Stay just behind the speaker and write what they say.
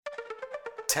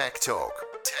Tech Talk.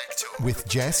 With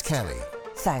Jess Kelly.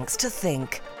 Thanks to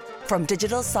Think. From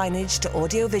digital signage to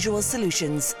audiovisual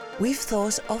solutions, we've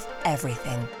thought of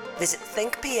everything. Visit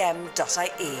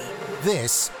thinkpm.ie.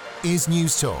 This is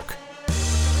News Talk.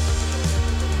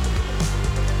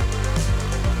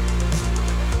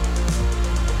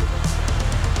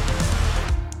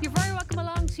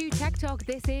 Tech Talk.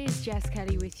 This is Jess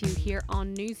Kelly with you here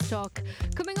on News Talk.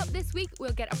 Coming up this week,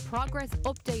 we'll get a progress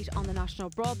update on the National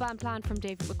Broadband Plan from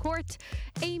David McCourt.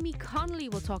 Amy Connolly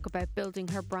will talk about building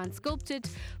her brand Sculpted.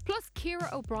 Plus, Ciara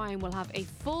O'Brien will have a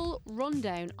full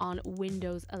rundown on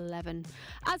Windows 11.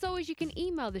 As always, you can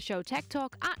email the show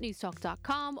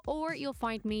techtalk@newstalk.com, or you'll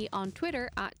find me on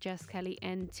Twitter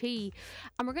 @JessKellyNT.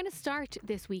 And we're going to start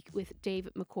this week with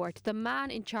David McCourt, the man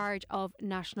in charge of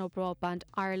National Broadband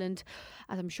Ireland.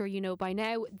 As I'm sure you know by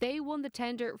now, they won the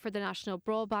tender for the National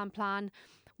Broadband Plan.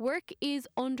 Work is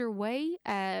underway.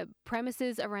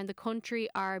 Premises around the country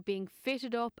are being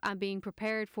fitted up and being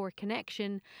prepared for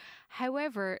connection.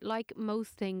 However, like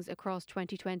most things across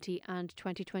 2020 and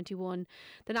 2021,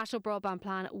 the National Broadband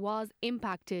Plan was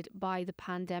impacted by the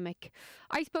pandemic.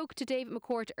 I spoke to David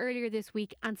McCourt earlier this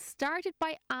week and started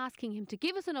by asking him to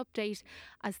give us an update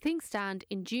as things stand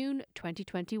in June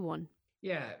 2021.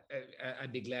 Yeah,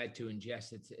 I'd be glad to. And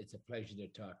Jess, it's a pleasure to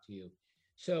talk to you.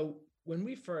 So when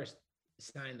we first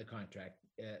signed the contract,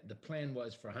 the plan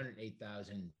was for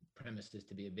 108,000 premises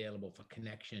to be available for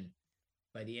connection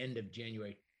by the end of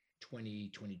January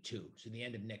 2022. So the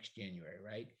end of next January,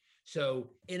 right?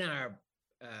 So in our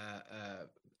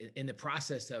in the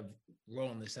process of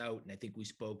rolling this out, and I think we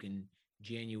spoke in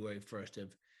January 1st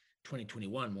of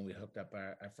 2021 when we hooked up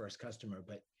our first customer,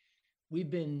 but we've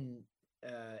been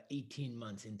 18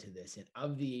 months into this, and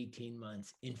of the 18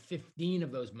 months, in 15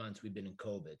 of those months we've been in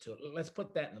COVID. So let's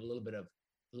put that in a little bit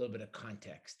of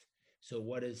context. So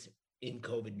what does in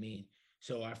COVID mean?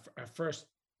 So our first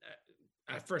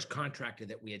contractor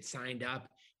that we had signed up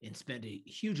and spent a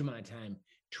huge amount of time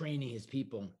training his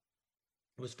people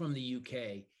was from the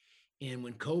UK, and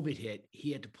when COVID hit,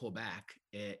 he had to pull back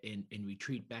and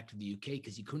retreat back to the UK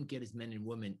because he couldn't get his men and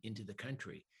women into the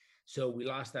country. So we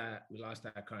lost our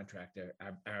contractor,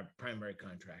 our primary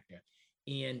contractor,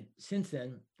 and since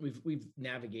then we've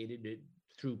navigated it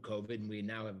through COVID, and we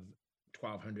now have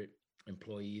 1,200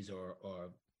 employees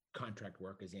or contract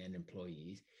workers and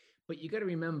employees. But you got to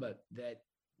remember that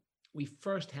we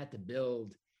first had to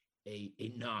build a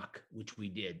NOC, which we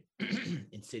did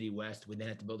in City West. We then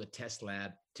had to build a test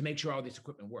lab to make sure all this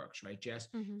equipment works, right, Jess?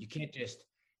 Mm-hmm. You can't just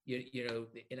You know,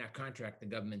 in our contract, the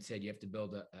government said you have to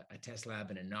build a test lab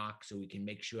and a NOC so we can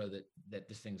make sure that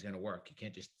this thing's going to work. You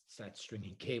can't just start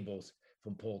stringing cables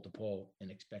from pole to pole and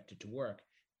expect it to work.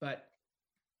 But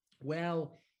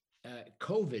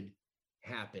COVID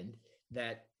happened,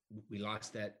 that we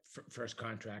lost that first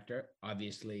contractor.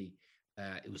 Obviously,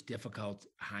 it was difficult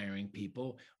hiring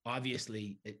people.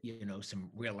 Obviously, some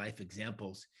real life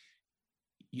examples.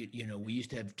 We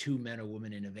used to have 2 men or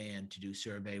women in a van to do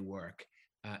survey work.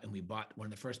 And we bought one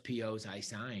of the first POs I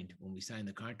signed when we signed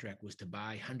the contract was to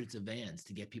buy hundreds of vans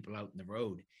to get people out in the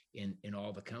road in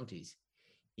all the counties.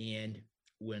 And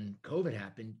when COVID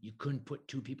happened, you couldn't put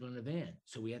 2 people in a van.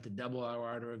 So we had to double our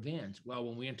order of vans. Well,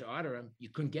 when we went to order them, you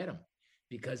couldn't get them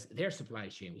because their supply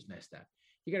chain was messed up.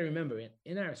 You got to remember,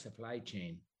 in our supply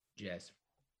chain, Jess,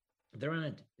 there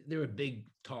are big,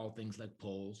 tall things like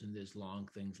poles, and there's long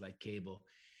things like cable.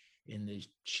 In the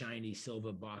shiny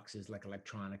silver boxes like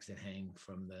electronics that hang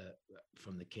from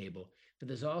the cable. But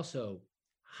there's also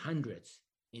hundreds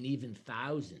and even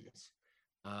thousands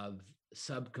of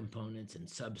subcomponents and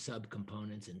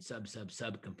subcomponents and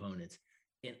subcomponents.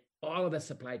 And all of the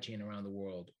supply chain around the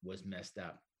world was messed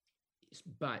up.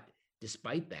 But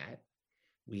despite that,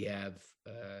 we have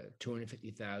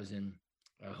 250,000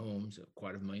 homes,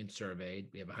 250,000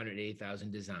 surveyed. We have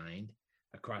 180,000 designed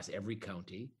across every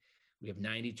county. We have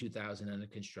 92,000 under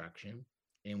construction,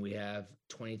 and we have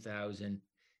 20,000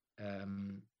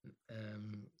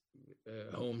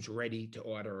 homes ready to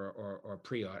order or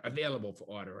pre-order, available for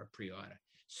order or pre-order.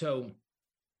 So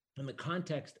in the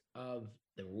context of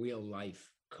the real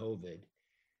life COVID,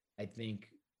 I think,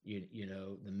 the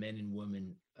men and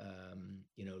women,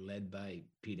 led by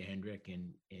Peter Hendrick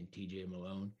and TJ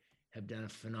Malone have done a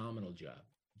phenomenal job,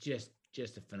 just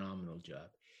a phenomenal job.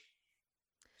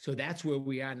 So that's where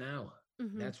we are now.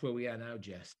 Mm-hmm. That's where we are now,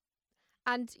 Jess.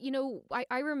 And,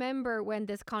 I remember when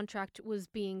this contract was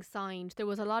being signed, there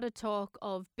was a lot of talk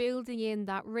of building in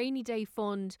that rainy day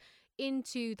fund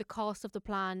into the cost of the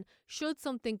plan should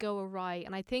something go awry.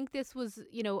 And I think this was,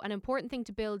 an important thing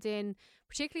to build in,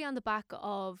 particularly on the back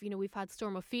of, we've had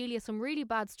Storm Ophelia, some really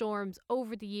bad storms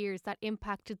over the years that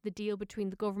impacted the deal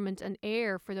between the government and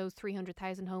AIR for those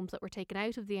 300,000 homes that were taken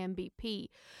out of the MBP.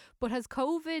 But has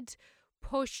COVID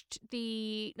pushed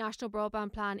the National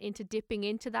Broadband Plan into dipping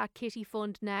into that kitty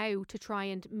fund now to try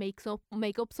and make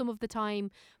up some of the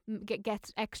time, get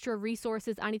extra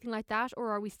resources, anything like that? Or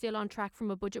are we still on track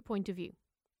from a budget point of view?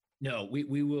 No,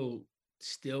 we will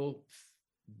still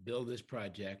build this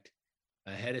project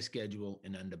ahead of schedule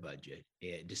and under budget,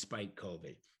 despite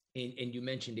COVID. And you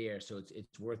mentioned AIR, so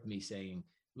it's worth me saying,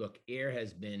 look, AIR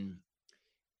has been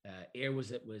AIR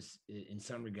was in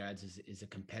some regards is a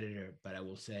competitor, but I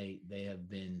will say they have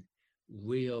been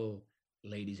real,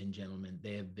 ladies and gentlemen.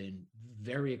 They have been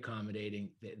very accommodating.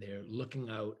 They're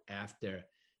looking out after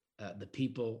the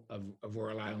people of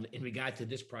Royal Island in regard to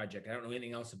this project. I don't know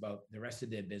anything else about the rest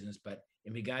of their business, but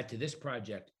in regard to this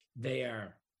project, they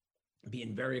are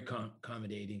being very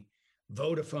accommodating.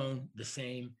 Vodafone, the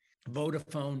same.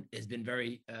 Vodafone has been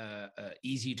very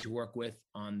easy to work with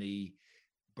on the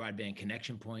broadband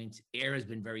connection points. AIR has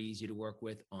been very easy to work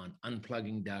with on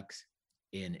unplugging ducts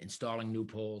and installing new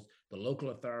poles. The local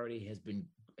authority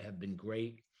have been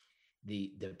great.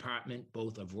 The department,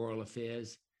 both of Rural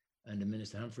Affairs under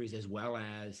Minister Humphreys, as well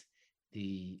as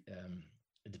the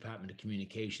Department of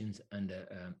Communications under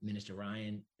Minister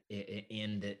Ryan,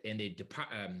 and the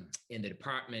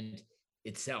department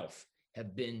itself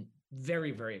have been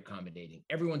very, very accommodating.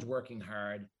 Everyone's working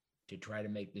hard to try to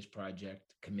make this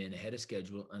project come in ahead of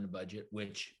schedule on the budget,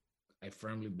 which I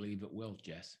firmly believe it will,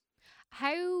 Jess.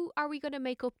 How are we going to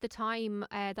make up the time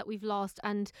that we've lost?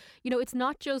 And, it's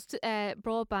not just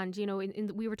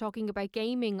broadband. We were talking about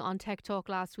gaming on Tech Talk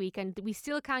last week, and we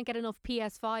still can't get enough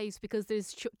PS5s because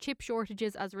there's chip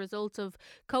shortages as a result of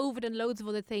COVID and loads of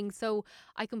other things. So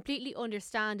I completely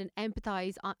understand and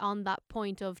empathise on that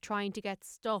point of trying to get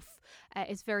stuff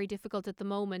is very difficult at the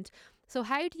moment. So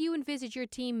how do you envisage your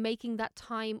team making that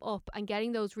time up and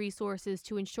getting those resources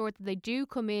to ensure that they do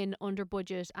come in under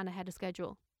budget and ahead of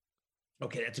schedule?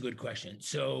 Okay, that's a good question.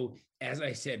 So, as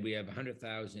I said, we have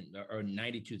 100,000 or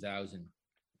 92,000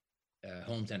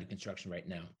 homes under construction right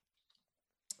now.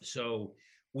 So,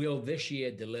 we'll this year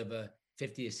deliver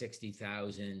 50 to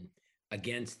 60,000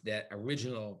 against that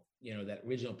original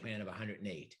plan of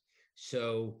 108.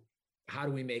 So, how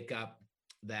do we make up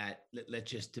that? Let's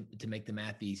just to make the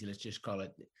math easy, let's just call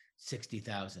it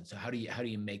 60,000. So, how do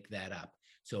you make that up?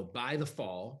 So, by the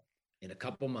fall, in a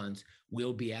couple months,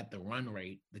 we'll be at the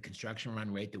construction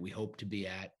run rate that we hope to be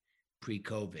at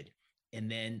pre-COVID.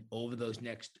 And then over those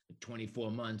next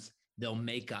 24 months,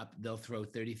 they'll throw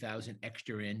 30,000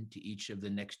 extra in to each of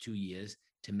the next 2 years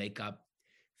to make up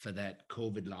for that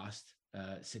COVID lost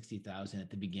 60,000 at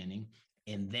the beginning.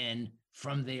 And then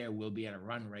from there, we'll be at a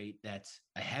run rate that's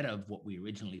ahead of what we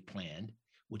originally planned,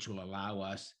 which will allow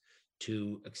us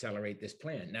to accelerate this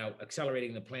plan. Now,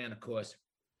 accelerating the plan, of course,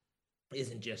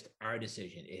 isn't just our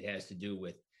decision. It has to do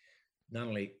with not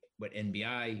only what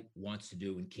NBI wants to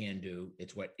do and can do,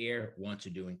 it's what AIR wants to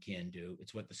do and can do.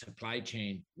 It's what the supply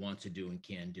chain wants to do and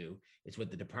can do. It's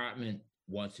what the department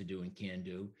wants to do and can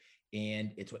do.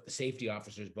 And it's what the safety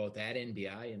officers, both at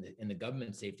NBI and the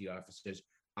government safety officers,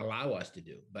 allow us to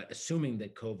do. But assuming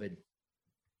that COVID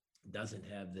doesn't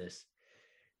have this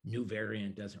new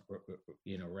variant, doesn't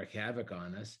wreak havoc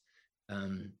on us,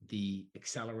 the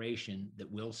acceleration that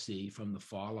we'll see from the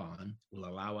fall on will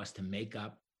allow us to make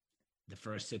up the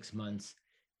first 6 months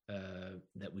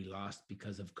that we lost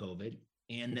because of COVID.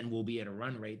 And then we'll be at a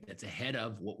run rate that's ahead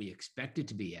of what we expected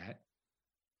to be at.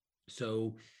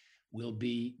 So we'll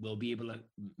be able to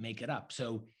make it up.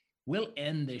 So we'll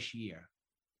end this year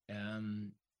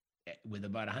with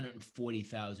about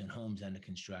 140,000 homes under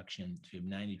construction to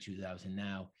 92,000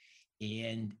 now.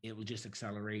 And it will just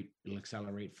accelerate. It'll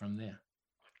accelerate from there.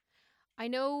 I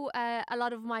know a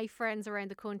lot of my friends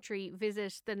around the country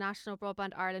visit the National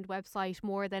Broadband Ireland website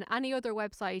more than any other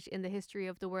website in the history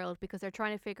of the world because they're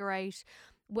trying to figure out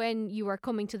when you are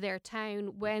coming to their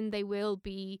town, when they will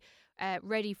be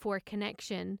ready for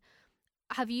connection.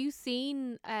 Have you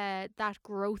seen that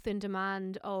growth in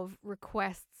demand of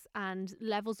requests and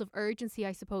levels of urgency,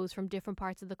 I suppose, from different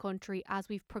parts of the country as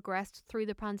we've progressed through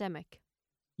the pandemic?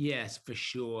 Yes, for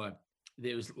sure.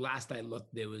 Last I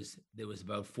looked, there was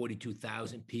about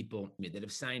 42,000 people that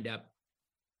have signed up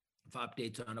for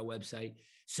updates on our website.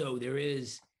 So there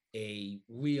is a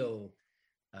real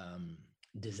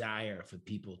desire for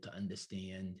people to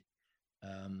understand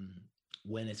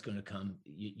when it's going to come.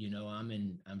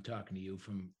 I'm talking to you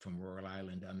from Royal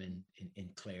Island. I'm in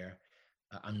Clare.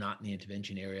 I'm not in the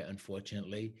intervention area,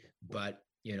 unfortunately, but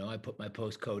I put my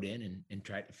postcode in and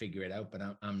tried to figure it out, but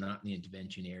I'm not in the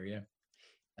intervention area.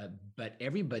 But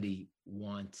everybody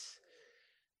wants,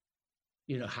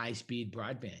 high speed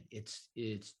broadband. It's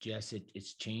just it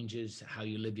changes how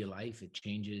you live your life. It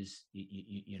changes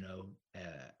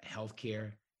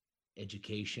healthcare,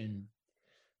 education,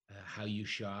 how you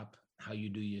shop, how you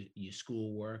do your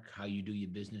school work, how you do your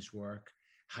business work,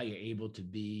 how you're able to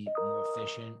be more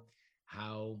efficient,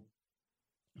 how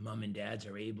mom and dads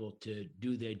are able to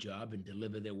do their job and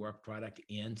deliver their work product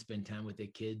and spend time with their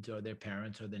kids or their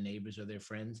parents or their neighbors or their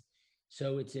friends.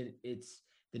 So it's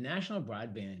the national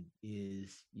broadband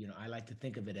is, I like to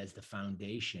think of it as the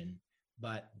foundation,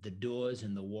 but the doors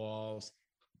and the walls,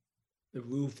 the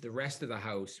roof, the rest of the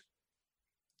house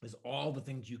is all the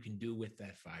things you can do with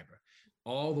that fiber,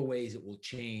 all the ways it will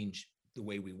change the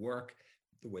way we work,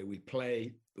 the way we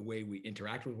play, the way we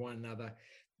interact with one another,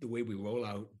 the way we roll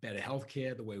out better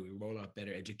healthcare, the way we roll out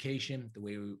better education, the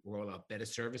way we roll out better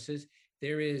services.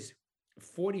 There is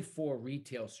 44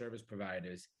 retail service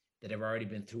providers that have already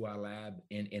been through our lab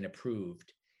and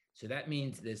approved. So that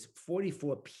means there's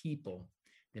 44 people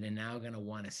that are now going to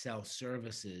want to sell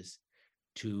services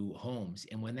to homes.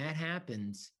 And when that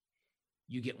happens,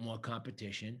 you get more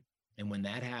competition. And when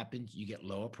that happens, you get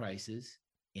lower prices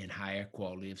and higher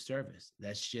quality of service.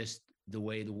 That's just the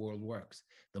way the world works.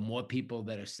 The more people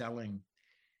that are selling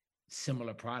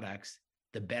similar products,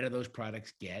 the better those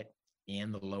products get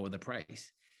and the lower the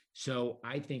price. So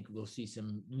I think we'll see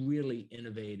some really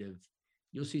innovative,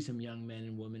 you'll see some young men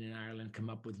and women in Ireland come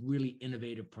up with really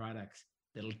innovative products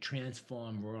that'll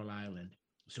transform rural Ireland.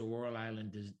 So rural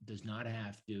Ireland does not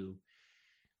have to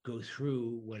go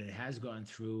through what it has gone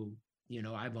through.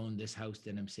 I've owned this house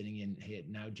that I'm sitting in here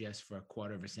now just for a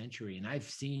quarter of a century, and I've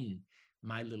seen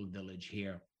my little village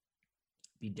here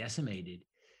be decimated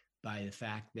by the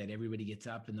fact that everybody gets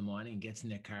up in the morning and gets in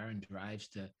their car and drives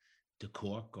to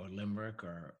Cork or Limerick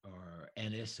or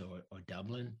Ennis or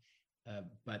Dublin,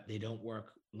 but they don't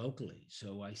work locally.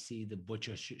 So I see the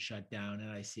butcher shut down,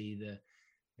 and I see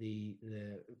the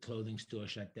clothing store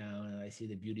shut down, and I see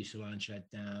the beauty salon shut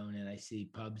down, and I see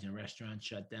pubs and restaurants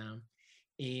shut down.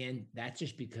 And that's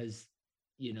just because,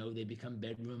 they become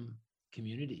bedroom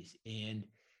communities, and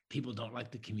people don't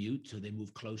like the commute, so they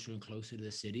move closer and closer to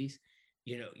the cities.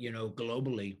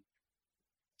 Globally,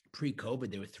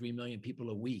 pre-COVID, there were 3 million people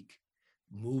a week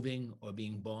moving or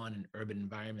being born in urban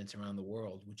environments around the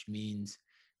world, which means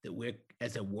that we're,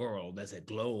 as a world, as a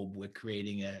globe, we're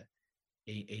creating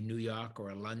a New York or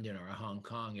a London or a Hong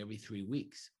Kong every 3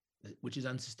 weeks, which is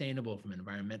unsustainable from an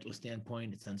environmental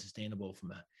standpoint. It's unsustainable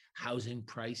from a housing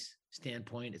price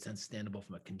standpoint. It's unsustainable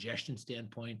from a congestion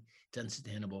standpoint. It's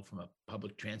unsustainable from a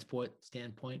public transport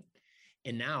standpoint.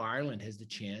 And now Ireland has the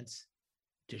chance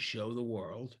to show the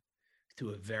world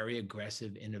through a very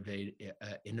aggressive,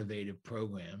 innovative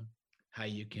program how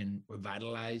you can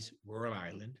revitalize rural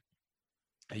Ireland,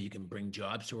 how you can bring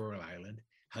jobs to rural Ireland,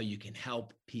 how you can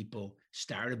help people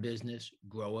start a business,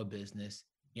 grow a business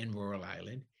in rural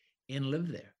Ireland, and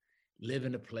live there, live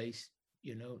in a place,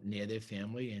 near their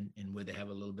family and where they have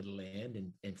a little bit of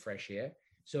land and fresh air.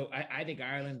 So I think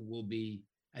Ireland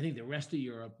I think the rest of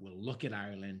Europe will look at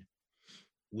Ireland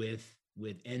with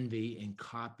envy and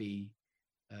copy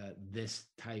this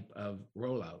type of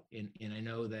rollout. And I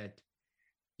know that,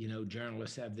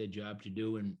 journalists have their job to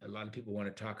do, and a lot of people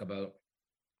want to talk about,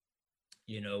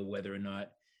 whether or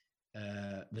not,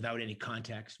 without any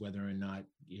context, whether or not,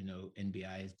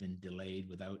 NBI has been delayed,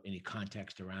 without any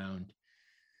context around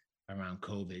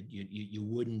COVID. You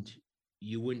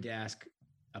wouldn't ask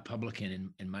a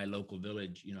publican in my local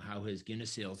village, how his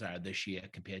Guinness sales are this year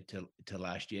compared to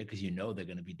last year, because they're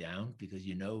going to be down, because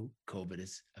COVID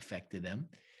has affected them.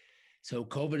 So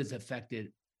COVID has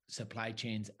affected supply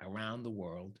chains around the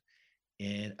world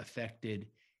and affected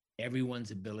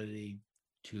everyone's ability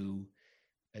to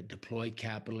deploy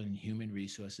capital and human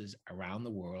resources around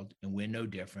the world, and we're no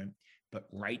different. But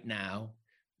right now,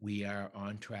 we are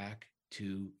on track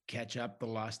to catch up the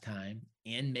lost time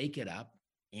and make it up,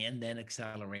 and then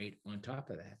accelerate on top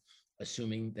of that,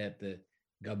 assuming that the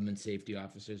government safety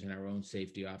officers and our own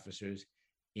safety officers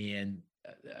and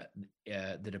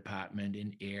the department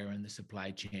and air and the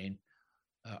supply chain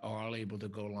are all able to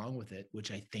go along with it,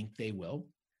 which I think they will.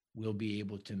 We'll be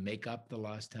able to make up the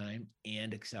lost time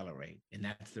and accelerate. And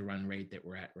that's the run rate that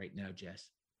we're at right now, Jess.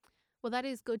 Well, that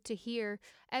is good to hear.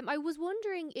 I was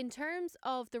wondering, in terms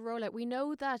of the rollout, we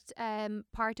know that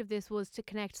part of this was to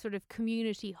connect sort of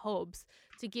community hubs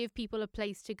to give people a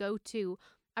place to go to.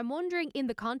 I'm wondering, in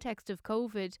the context of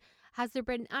COVID, Has there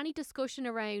been any discussion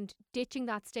around ditching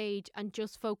that stage and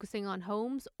just focusing on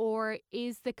homes, or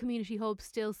is the community hub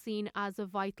still seen as a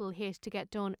vital hit to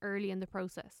get done early in the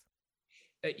process?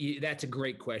 That's a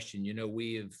great question.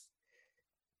 We have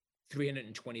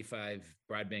 325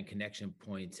 broadband connection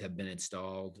points have been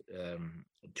installed,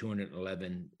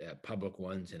 211 public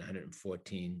ones, and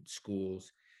 114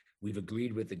 schools. We've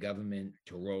agreed with the government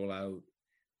to roll out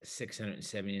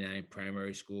 679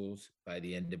 primary schools by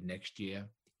the end of next year,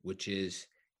 which is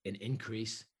an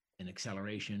increase, an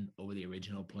acceleration over the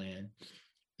original plan,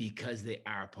 because they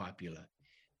are popular.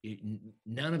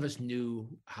 None of us knew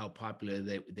how popular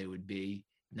they would be.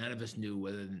 None of us knew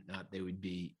whether or not they would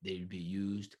be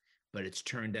used, but it's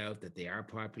turned out that they are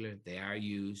popular, they are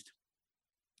used.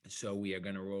 So we are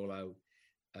going to roll out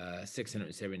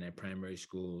 679 primary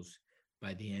schools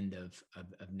by the end of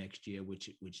next year, which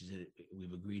is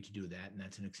we've agreed to do that, and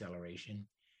that's an acceleration.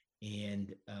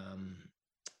 And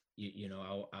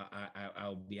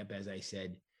I'll be up, as I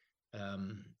said.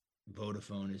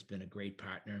 Vodafone has been a great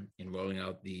partner in rolling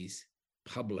out these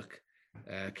public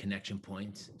connection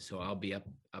points. So I'll be up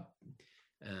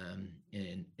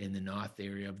in the north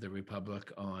area of the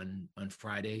Republic on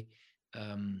Friday,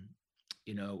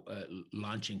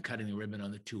 launching, cutting the ribbon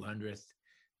on the 200th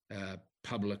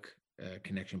public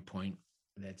connection point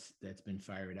that's been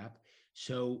fired up.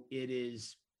 So it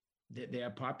is that they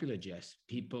are popular, Jess.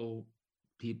 People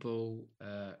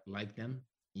like them,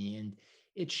 and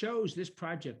it shows this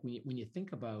project when you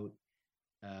think about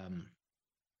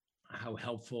how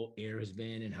helpful AIR has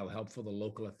been and how helpful the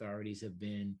local authorities have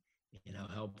been and how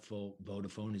helpful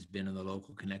Vodafone has been in the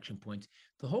local connection points.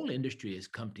 The whole industry has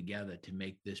come together to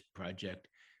make this project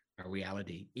a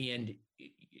reality. And,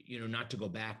 not to go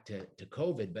back to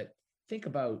COVID, but think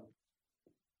about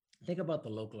the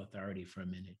local authority for a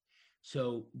minute.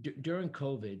 So during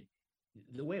COVID,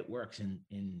 the way it works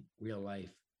in real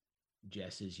life,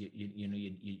 Jess, is you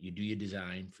do your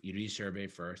design, you do your survey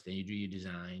first, then you do your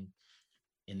design,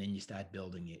 and then you start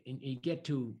building it. And you get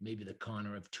to maybe the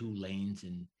corner of two lanes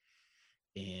and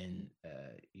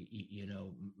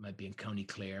might be in County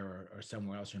Clare or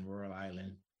somewhere else in rural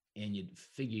Ireland, and you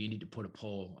figure you need to put a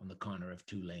pole on the corner of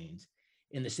two lanes.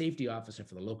 And the safety officer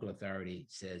for the local authority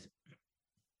says,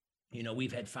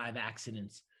 we've had 5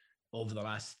 accidents over the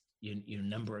last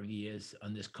number of years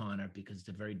on this corner because it's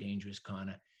a very dangerous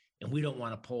corner, and we don't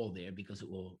want a pole there because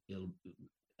it'll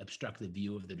obstruct the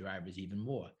view of the drivers even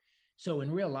more. So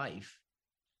in real life,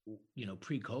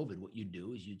 pre-COVID, what you'd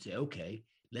do is you'd say, okay,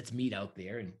 let's meet out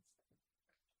there, and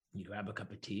you grab a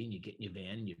cup of tea and you get in your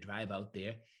van and you drive out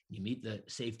there, you meet the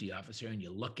safety officer and you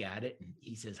look at it, and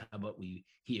he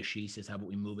or she says, how about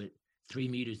we move it 3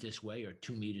 meters this way or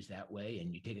 2 meters that way,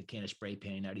 and you take a can of spray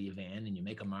paint out of your van and you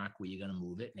make a mark where you're going to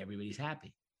move it, and everybody's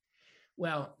happy.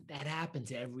 Well, that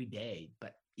happens every day,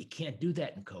 but you can't do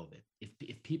that in COVID.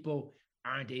 If people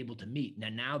aren't able to meet,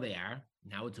 now they are,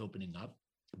 now it's opening up,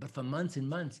 but for months and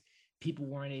months, people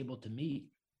weren't able to meet.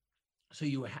 So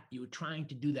you were trying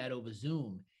to do that over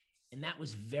Zoom, and that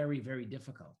was very, very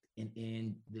difficult.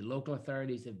 And the local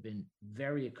authorities have been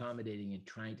very accommodating in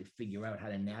trying to figure out how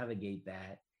to navigate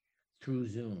that through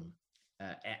Zoom,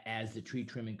 as the tree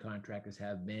trimming contractors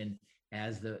have been,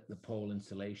 as the pole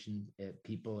installation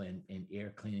people and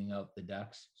AIR cleaning out the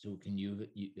ducts so we can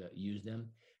use them.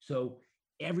 So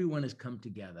everyone has come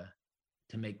together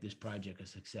to make this project a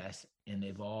success, and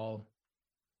they've all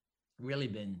really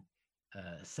been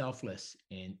selfless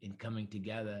in coming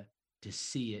together to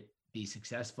see it be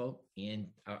successful. And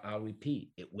I'll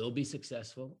repeat, it will be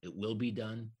successful, it will be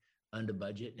done under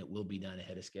budget, and it will be done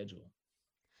ahead of schedule.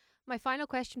 My final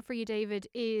question for you, David,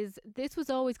 is this was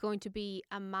always going to be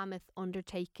a mammoth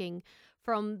undertaking.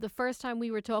 From the first time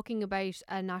we were talking about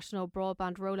a national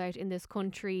broadband rollout in this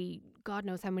country, God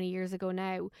knows how many years ago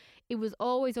now, it was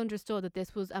always understood that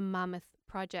this was a mammoth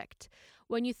project.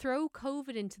 When you throw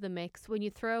COVID into the mix, when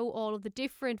you throw all of the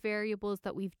different variables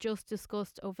that we've just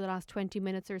discussed over the last 20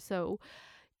 minutes or so,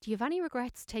 do you have any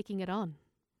regrets taking it on?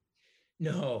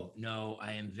 No,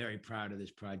 I am very proud of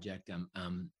this project.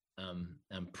 I'm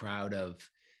proud of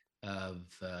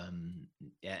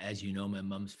as you know, my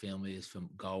mom's family is from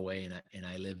Galway, and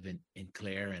I live in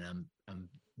Clare, and I'm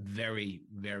very,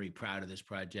 very proud of this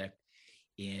project.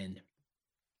 And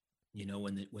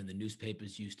when the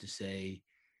newspapers used to say,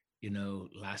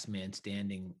 last man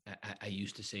standing, I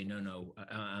used to say, no,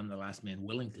 I'm the last man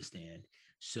willing to stand.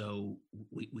 So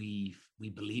we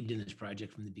believed in this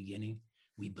project from the beginning.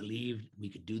 We believed we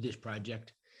could do this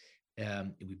project.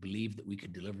 We believed that we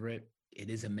could deliver it. It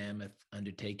is a mammoth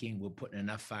undertaking. We're putting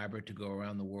enough fiber to go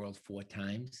around the world 4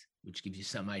 times, which gives you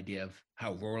some idea of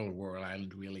how rural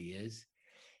Ireland really is.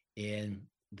 And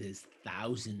there's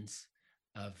thousands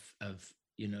of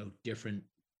different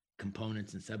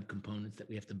components and subcomponents that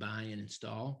we have to buy and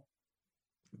install.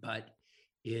 But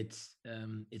it's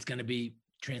going to be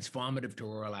transformative to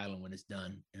Royal Island when it's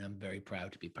done, and I'm very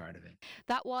proud to be part of it.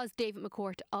 That was David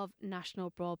McCourt of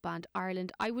National Broadband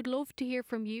Ireland. I would love to hear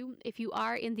from you. If you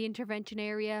are in the intervention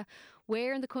area,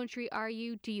 where in the country are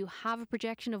you? Do you have a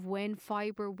projection of when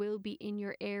fibre will be in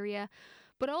your area?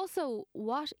 But also,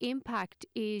 what impact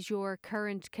is your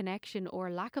current connection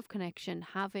or lack of connection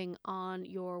having on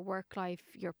your work life,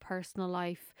 your personal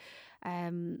life?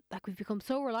 Like, we've become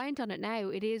so reliant on it now.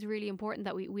 It is really important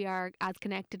that we are as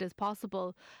connected as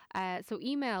possible. So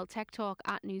email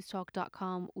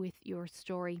techtalk@newstalk.com with your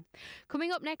story.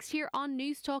 Coming up next here on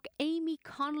Newstalk, Amy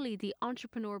Connolly, the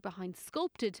entrepreneur behind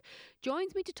Sculpted,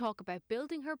 joins me to talk about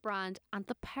building her brand and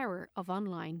the power of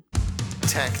online.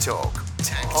 Tech Talk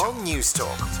on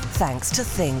Newstalk. Thanks to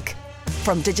Think.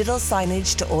 From digital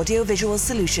signage to audiovisual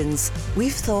solutions,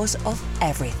 we've thought of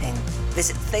everything.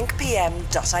 Visit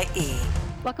thinkpm.ie.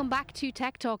 Welcome back to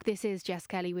Tech Talk. This is Jess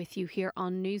Kelly with you here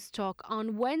on Newstalk.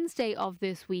 On Wednesday of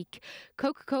this week,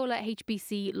 Coca-Cola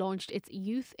HBC launched its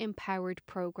Youth Empowered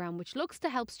programme, which looks to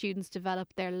help students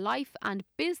develop their life and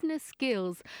business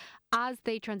skills as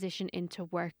they transition into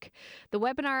work. The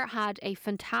webinar had a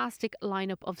fantastic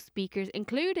lineup of speakers,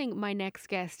 including my next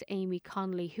guest, Amy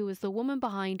Connolly, who is the woman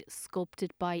behind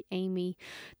Sculpted by Amy.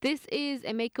 This is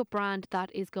a makeup brand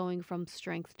that is going from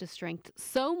strength to strength,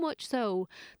 so much so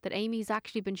that Amy's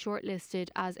actually been shortlisted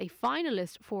as a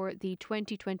finalist for the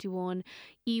 2021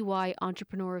 EY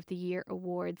Entrepreneur of the Year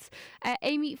Awards.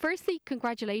 Amy, firstly,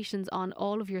 congratulations on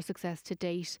all of your success to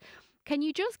date. Can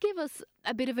you just give us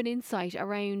a bit of an insight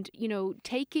around,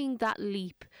 taking that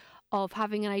leap of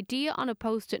having an idea on a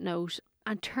post-it note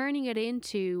and turning it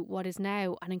into what is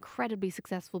now an incredibly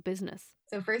successful business?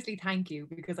 So firstly, thank you,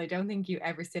 because I don't think you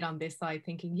ever sit on this side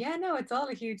thinking, yeah, no, it's all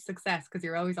a huge success, because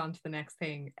you're always on to the next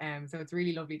thing. So it's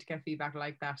really lovely to get feedback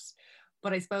like that.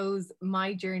 But I suppose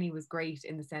my journey was great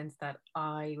in the sense that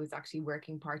I was actually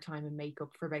working part-time in makeup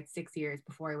for about 6 years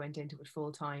before I went into it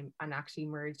full-time and actually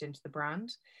merged into the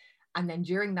brand. And then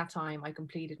during that time, I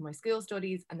completed my school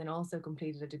studies and then also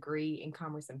completed a degree in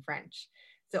commerce and French.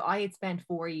 So I had spent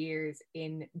 4 years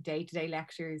in day-to-day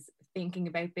lectures thinking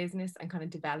about business and kind of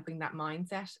developing that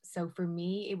mindset. So for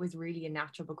me, it was really a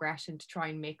natural progression to try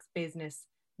and mix business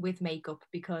with makeup,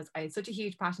 because I had such a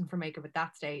huge passion for makeup at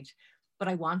that stage, but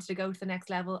I wanted to go to the next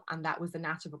level. And that was the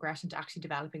natural progression to actually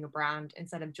developing a brand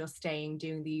instead of just staying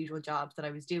doing the usual jobs that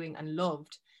I was doing and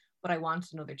loved, but I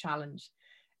wanted another challenge.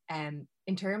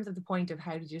 In terms of the point of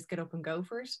how to just get up and go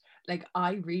for it, like,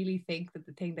 I really think that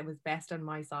the thing that was best on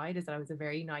my side is that I was a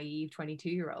very naive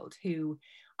 22-year-old who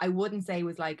I wouldn't say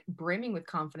was like brimming with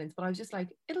confidence, but I was just like,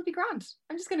 it'll be grand.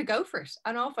 I'm just going to go for it.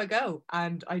 And off I go.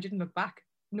 And I didn't look back,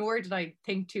 nor did I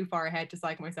think too far ahead to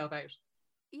psych myself out.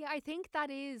 Yeah, I think that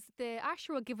is the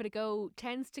actual give it a go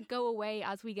tends to go away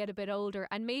as we get a bit older.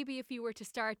 And maybe if you were to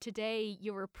start today,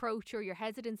 your approach or your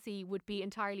hesitancy would be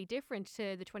entirely different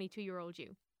to the 22-year-old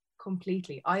you.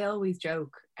 Completely. I always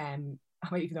joke, even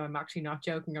though I'm actually not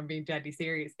joking, I'm being deadly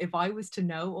serious. If I was to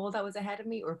know all that was ahead of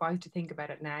me, or if I was to think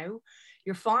about it now,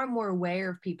 you're far more aware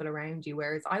of people around you.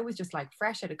 Whereas I was just like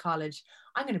fresh out of college,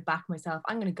 I'm going to back myself,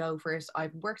 I'm going to go for it.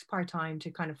 I've worked part-time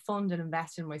to kind of fund and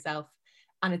invest in myself,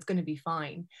 and it's going to be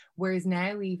fine. Whereas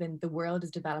now, even the world has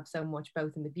developed so much,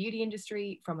 both in the beauty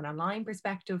industry, from an online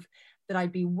perspective, that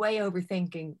I'd be way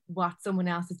overthinking what someone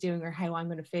else is doing or how I'm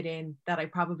going to fit in, that I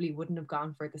probably wouldn't have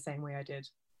gone for it the same way I did.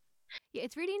 Yeah,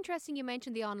 it's really interesting you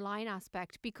mentioned the online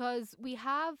aspect, because we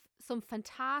have some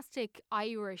fantastic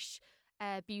Irish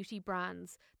beauty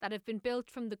brands that have been built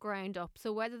from the ground up.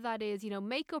 So whether that is,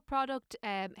 makeup product,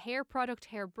 hair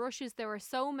brushes, there are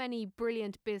so many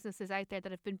brilliant businesses out there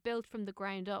that have been built from the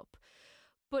ground up.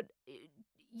 But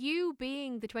you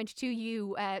being the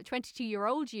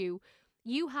 22-year-old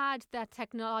you had that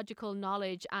technological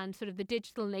knowledge and sort of the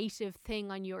digital native thing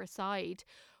on your side.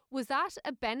 Was that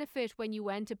a benefit when you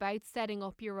went about setting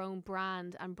up your own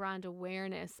brand and brand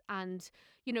awareness and,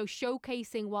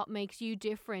 showcasing what makes you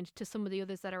different to some of the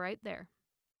others that are out there?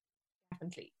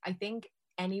 Definitely. I think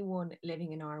anyone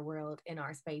living in our world, in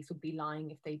our space, would be lying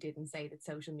if they didn't say that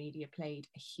social media played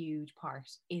a huge part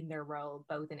in their role,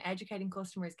 both in educating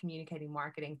customers, communicating,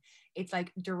 marketing. It's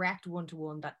like direct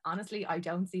one-to-one that honestly, I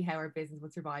don't see how our business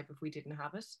would survive if we didn't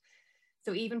have it.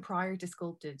 So even prior to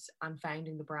Sculpted and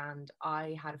founding the brand,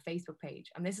 I had a Facebook page.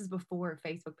 And this is before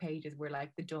Facebook pages were like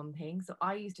the done thing. So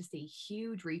I used to see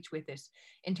huge reach with it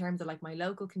in terms of like my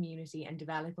local community and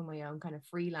developing my own kind of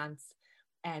freelance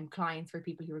clients for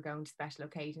people who were going to special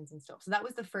occasions and stuff. So that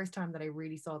was the first time that I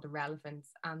really saw the relevance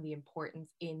and the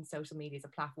importance in social media as a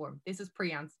platform. This is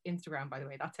pre-Instagram, by the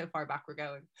way. That's how far back we're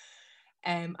going.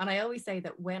 And I always say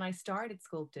that when I started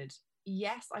Sculpted,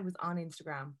 yes, I was on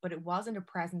Instagram, but it wasn't a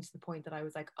presence to the point that I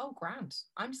was like, oh, grand,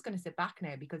 I'm just going to sit back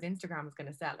now because Instagram is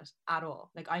going to sell it at all.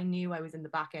 Like, I knew I was in the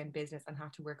back end business and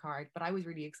had to work hard, but I was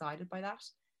really excited by that.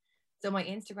 So my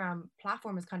Instagram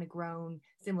platform has kind of grown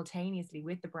simultaneously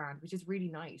with the brand, which is really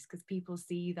nice because people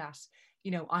see that,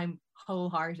 you know, I'm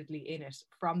wholeheartedly in it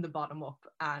from the bottom up.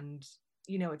 And,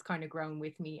 you know, it's kind of grown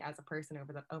with me as a person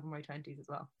over my 20s as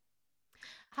well.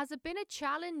 Has it been a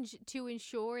challenge to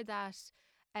ensure that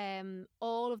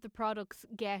all of the products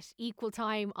get equal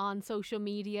time on social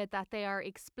media, that they are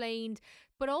explained,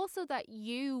 but also that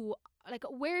you, like,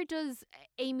 where does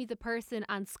Amy the person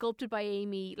and Sculpted by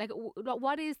Amy, like,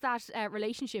 what is that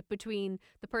relationship between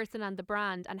the person and the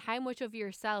brand, and how much of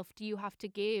yourself do you have to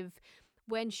give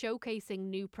when showcasing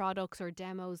new products or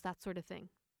demos, that sort of thing?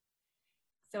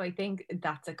 So I think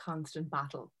that's a constant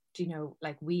battle. Do you know,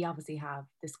 like, we obviously have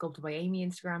the Sculpted by Amy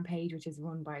Instagram page, which is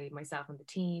run by myself and the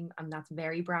team, and that's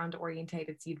very brand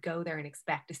orientated. So you'd go there and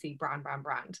expect to see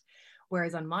brand.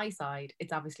 Whereas on my side,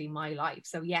 it's obviously my life.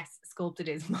 So yes, Sculpted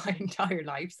is my entire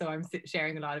life. So I'm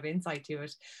sharing a lot of insight to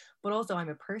it, but also I'm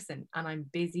a person and I'm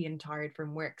busy and tired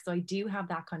from work. So I do have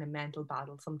that kind of mental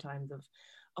battle sometimes of,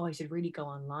 oh, I should really go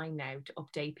online now to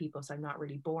update people so I'm not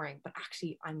really boring. But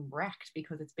actually I'm wrecked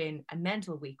because it's been a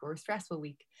mental week or a stressful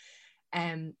week.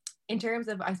 In terms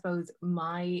of, I suppose,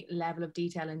 my level of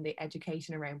detail in the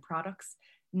education around products,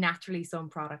 naturally some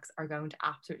products are going to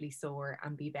absolutely soar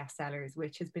and be bestsellers,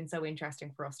 which has been so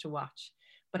interesting for us to watch.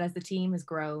 But as the team has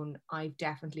grown, I've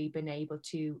definitely been able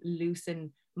to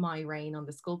loosen my rein on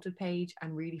the Sculpted page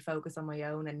and really focus on my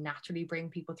own and naturally bring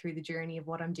people through the journey of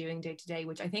what I'm doing day to day,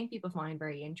 which I think people find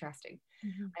very interesting.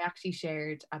 Mm-hmm. I actually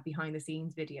shared a behind the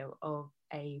scenes video of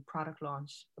a product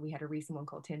launch. We had a recent one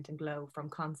called Tint and Glow, from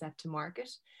concept to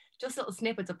market, just little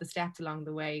snippets of the steps along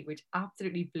the way, which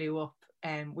absolutely blew up,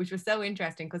 which was so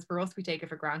interesting because for us, we take it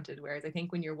for granted. Whereas I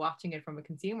think when you're watching it from a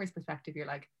consumer's perspective, you're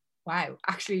like, wow,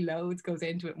 actually loads goes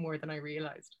into it, more than I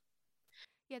realized.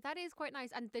 Yeah, that is quite nice.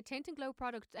 And the Tint and Glow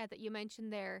product that you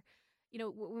mentioned there, you know,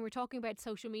 when we're talking about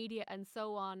social media and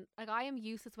so on, like, I am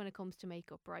useless when it comes to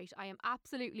makeup, right? I am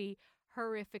absolutely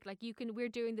horrific. Like, we're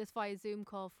doing this via Zoom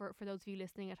call for those of you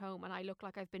listening at home, and I look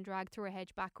like I've been dragged through a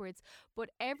hedge backwards.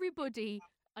 But everybody,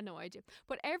 I know I do,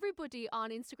 but everybody on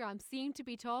Instagram seemed to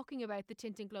be talking about the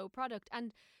Tint and Glow product.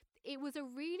 And it was a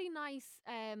really nice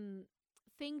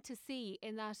thing to see,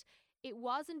 in that it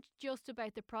wasn't just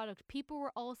about the product. People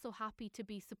were also happy to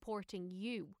be supporting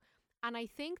you. And I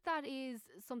think that is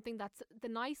something that's the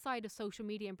nice side of social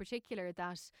media in particular,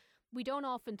 that we don't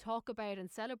often talk about and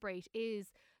celebrate,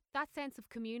 is that sense of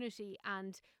community.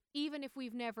 And even if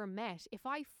we've never met, if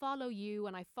I follow you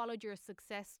and I followed your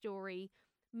success story,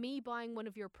 me buying one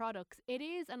of your products, it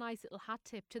is a nice little hat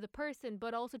tip to the person,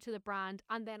 but also to the brand.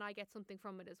 And then I get something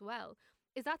from it as well.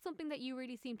 Is that something that you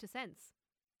really seem to sense?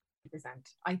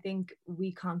 I think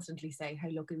we constantly say how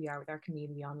lucky we are with our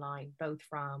community online, both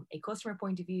from a customer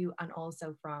point of view and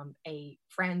also from a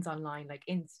friends online, like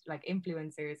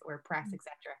influencers or press,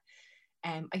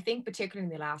 etc. I think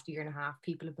particularly in the last year and a half,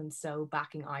 people have been so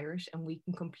backing Irish, and we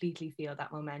can completely feel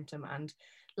that momentum. And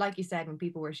like you said, when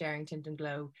people were sharing Tint and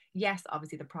Glow, yes,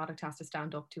 obviously the product has to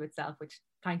stand up to itself, which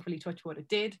thankfully, touch wood, it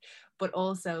did, but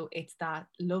also it's that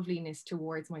loveliness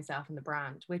towards myself and the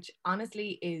brand, which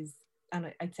honestly is, and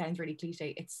it sounds really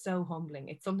cliche, it's so humbling.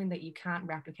 It's something that you can't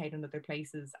replicate in other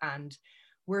places. And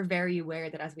we're very aware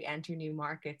that as we enter new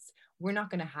markets, we're not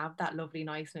going to have that lovely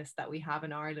niceness that we have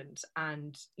in Ireland.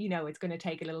 And, you know, it's going to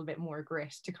take a little bit more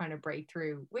grit to kind of break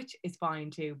through, which is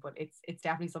fine too, but it's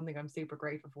definitely something I'm super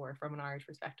grateful for from an Irish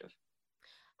perspective.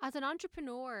 As an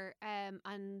entrepreneur,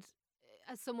 and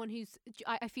as someone who's,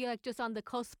 I feel like, just on the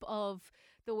cusp of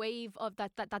the wave of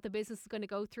that the business is going to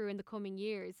go through in the coming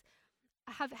years,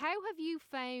 how have you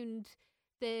found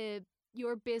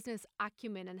your business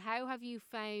acumen, and how have you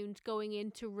found going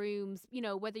into rooms, you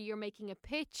know, whether you're making a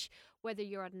pitch, whether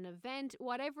you're at an event,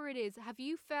 whatever it is, have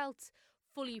you felt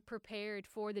fully prepared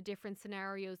for the different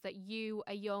scenarios that you,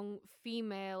 a young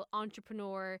female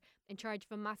entrepreneur in charge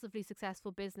of a massively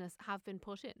successful business, have been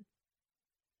put in?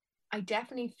 I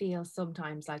definitely feel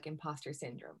sometimes like imposter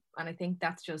syndrome. And I think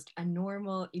that's just a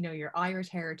normal, you know, your Irish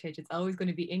heritage, it's always going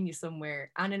to be in you somewhere.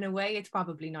 And in a way, it's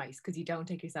probably nice because you don't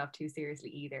take yourself too seriously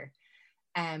either.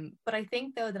 But I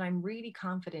think, though, that I'm really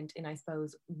confident in, I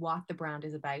suppose, what the brand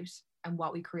is about and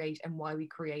what we create and why we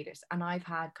create it. And I've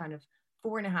had kind of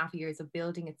 4.5 years of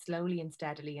building it slowly and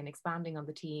steadily and expanding on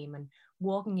the team and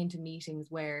walking into meetings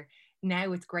where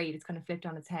now it's great. It's kind of flipped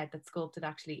on its head that Sculpted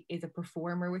actually is a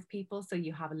performer with people. So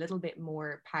you have a little bit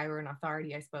more power and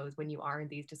authority, I suppose, when you are in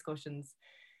these discussions.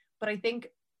 But I think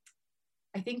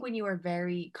when you are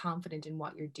very confident in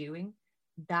what you're doing,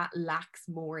 that lacks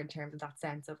more in terms of that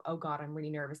sense of, oh God, I'm really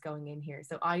nervous going in here.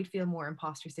 So I feel more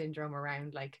imposter syndrome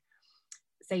around, like,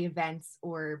 say, events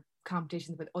or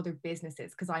competitions with other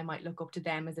businesses, because I might look up to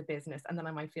them as a business and then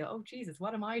I might feel, oh Jesus,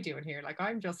 what am I doing here? Like,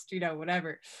 I'm just,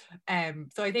 whatever.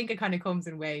 So I think it kind of comes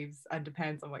in waves and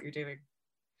depends on what you're doing.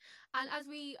 And as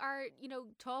we are,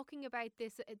 talking about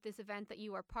this event that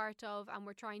you are part of, and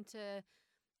we're trying to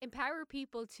empower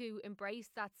people to embrace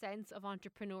that sense of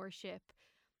entrepreneurship,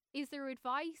 is there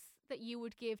advice that you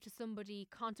would give to somebody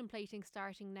contemplating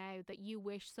starting now that you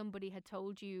wish somebody had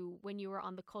told you when you were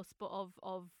on the cusp of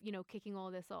kicking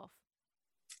all this off?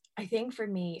 I think for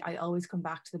me, I always come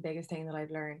back to the biggest thing that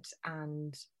I've learned,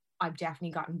 and I've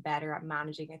definitely gotten better at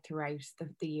managing it throughout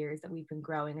the years that we've been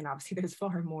growing. And obviously there's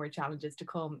far more challenges to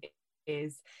come,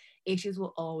 is issues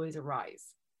will always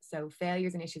arise. So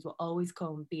failures and issues will always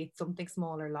come, be it something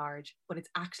small or large, but it's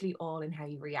actually all in how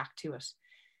you react to it.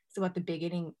 So at the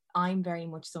beginning, I'm very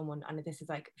much someone, and this is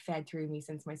like fed through me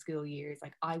since my school years,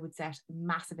 like I would set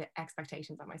massive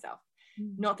expectations on myself.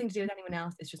 Nothing to do with anyone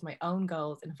else. It's just my own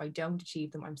goals. And if I don't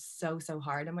achieve them, I'm so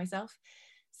hard on myself.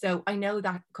 So I know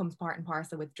that comes part and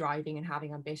parcel with driving and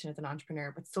having ambition as an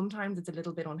entrepreneur, but sometimes it's a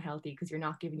little bit unhealthy because you're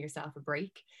not giving yourself a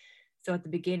break. So at the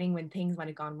beginning, when things might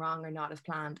have gone wrong or not as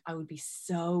planned, I would be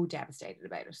so devastated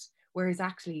about it. Whereas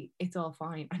actually it's all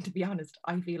fine. And to be honest,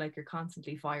 I feel like you're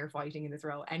constantly firefighting in this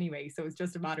role anyway. So it's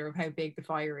just a matter of how big the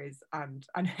fire is and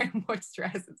how much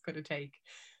stress it's going to take.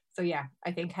 So yeah,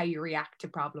 I think how you react to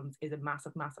problems is a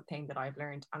massive, massive thing that I've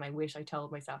learned. And I wish I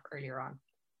told myself earlier on.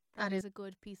 That is a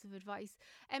good piece of advice.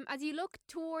 As you look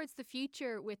towards the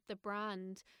future with the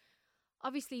brand,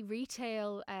 obviously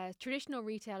retail, traditional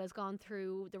retail has gone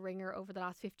through the ringer over the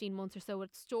last 15 months or so.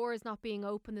 With stores not being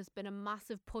open, there's been a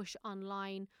massive push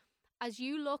online. As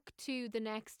you look to the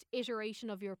next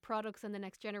iteration of your products and the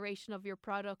next generation of your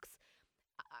products,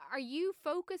 are you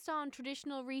focused on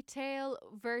traditional retail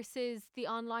versus the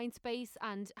online space?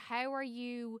 And how are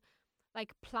you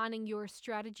planning your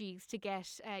strategies to get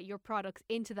your products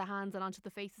into the hands and onto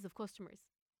the faces of customers?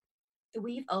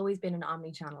 We've always been an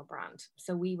omni-channel brand.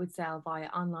 So we would sell via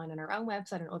online on our own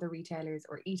website and other retailers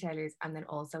or e-tailers, and then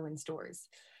also in stores.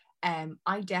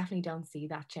 I definitely don't see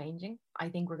that changing. I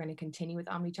think we're going to continue with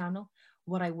omni-channel.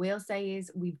 What I will say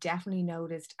is we've definitely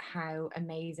noticed how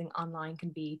amazing online can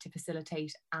be to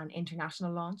facilitate an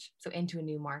international launch, so into a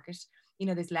new market.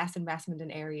 There's less investment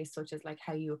in areas such as like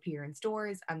how you appear in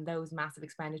stores and those massive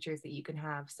expenditures that you can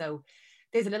have. So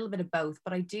there's a little bit of both,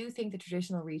 but I do think the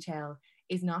traditional retail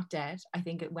is not dead. I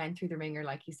think it went through the ringer,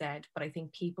 like you said, but I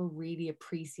think people really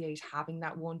appreciate having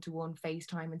that one-to-one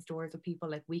FaceTime in stores with people.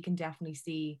 Like, we can definitely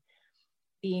see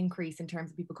the increase in terms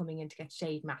of people coming in to get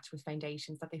shade matched with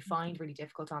foundations that they find really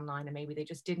difficult online, and maybe they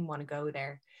just didn't want to go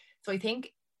there. So I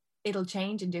think it'll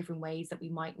change in different ways, that we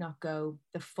might not go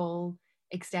the full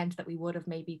extent that we would have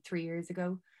maybe 3 years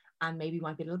ago, and maybe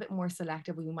might be a little bit more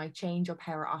selective. We might change up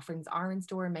how our offerings are in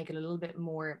store and make it a little bit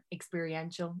more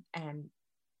experiential. And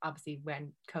obviously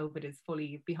when COVID is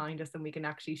fully behind us and we can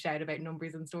actually shout about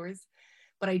numbers in stores.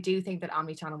 But I do think that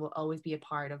omnichannel will always be a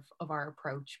part of our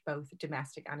approach, both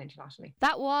domestic and internationally.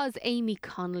 That was Amy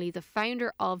Connolly, the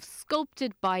founder of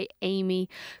Sculpted by Amy.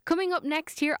 Coming up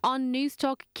next here on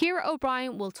Newstalk, Ciara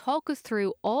O'Brien will talk us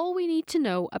through all we need to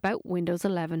know about Windows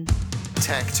 11.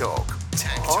 Tech Talk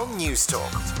on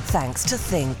Newstalk. Thanks to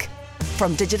Think.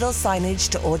 From digital signage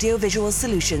to audiovisual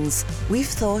solutions, we've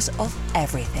thought of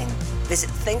everything. Visit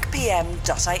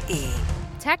thinkpm.ie.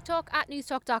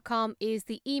 techtalk@newstalk.com is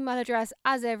the email address,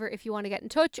 as ever, if you want to get in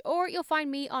touch, or you'll find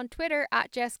me on Twitter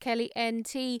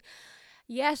 @JessKellyNT.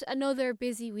 Yet another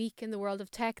busy week in the world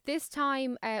of tech. This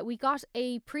time we got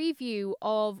a preview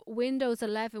of Windows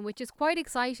 11, which is quite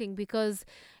exciting because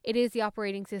it is the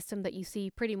operating system that you see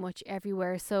pretty much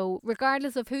everywhere. So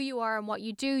regardless of who you are and what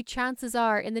you do, chances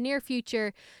are in the near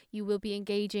future you will be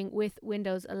engaging with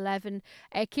Windows 11.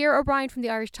 Ciara O'Brien from the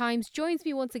Irish Times joins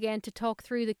me once again to talk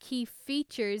through the key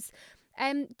features.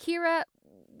 Ciara,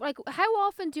 how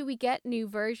often do we get new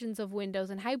versions of Windows,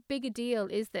 and how big a deal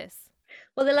is this?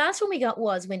 Well, the last one we got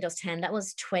was Windows 10. That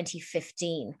was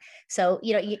 2015. So,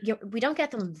 we don't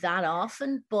get them that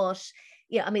often, but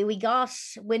Yeah, I mean, we got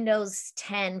Windows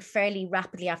 10 fairly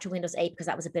rapidly after Windows 8 because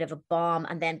that was a bit of a bomb.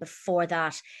 And then before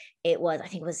that, I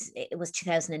think it was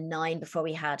 2009 before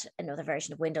we had another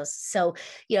version of Windows. So,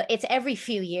 it's every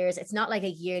few years. It's not like a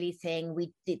yearly thing.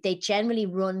 They generally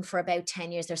run for about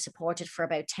 10 years. They're supported for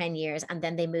about 10 years, and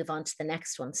then they move on to the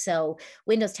next one. So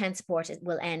Windows 10 support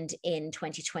will end in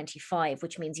 2025,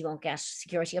 which means you won't get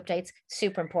security updates.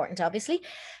 Super important, obviously.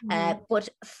 But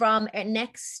from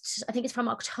next, I think it's from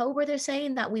October, they're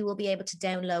saying that we will be able to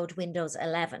download Windows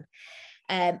 11.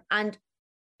 And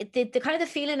the kind of the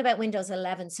feeling about Windows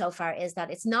 11 so far is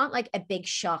that it's not like a big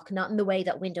shock, not in the way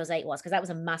that Windows 8 was, because that was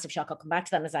a massive shock. I'll come back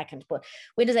to that in a second, but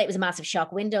Windows 8 was a massive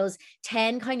shock. Windows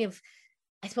 10 kind of,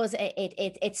 I suppose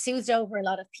it soothed over a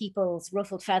lot of people's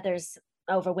ruffled feathers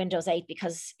over Windows 8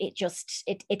 because it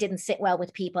didn't sit well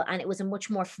with people, and it was a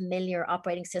much more familiar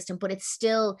operating system, but it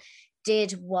still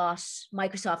did what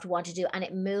Microsoft wanted to do, and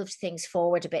it moved things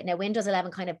forward a bit. Now, Windows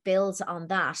 11 kind of builds on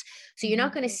that. So you're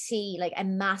not going to see like a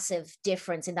massive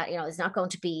difference in that, it's not going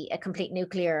to be a complete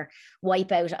nuclear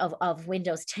wipeout of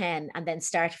Windows 10 and then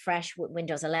start fresh with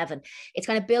Windows 11. It's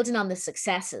kind of building on the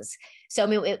successes. So, I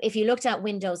mean, if you looked at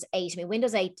Windows 8,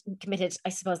 Windows 8 committed, I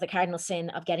suppose, the cardinal sin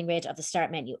of getting rid of the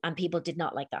start menu, and people did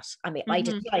not like that. I mean, I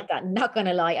didn't like that, not going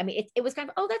to lie. I mean, it was kind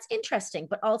of, oh, that's interesting,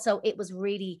 but also it was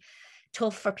really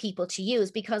tough for people to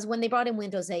use, because when they brought in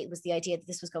Windows 8, it was the idea that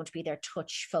this was going to be their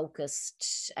touch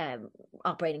focused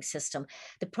operating system.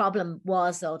 The problem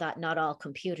was, though, that not all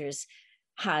computers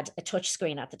had a touch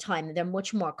screen at the time. They're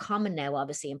much more common now,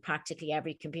 obviously, in practically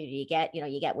every computer you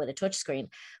get with a touch screen.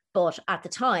 But at the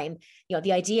time,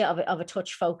 the idea of a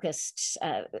touch-focused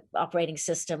operating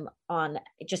system on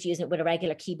just using it with a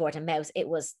regular keyboard and mouse, it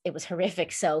was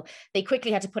horrific. So they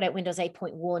quickly had to put out Windows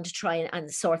 8.1 to try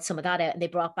and sort some of that out, and they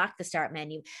brought back the start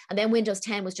menu. And then Windows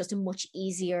 10 was just a much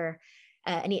easier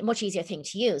thing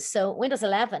to use. So Windows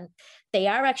 11, they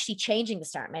are actually changing the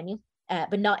start menu.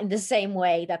 But not in the same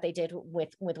way that they did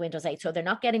with Windows 8. So they're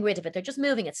not getting rid of it. They're just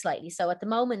moving it slightly. So at the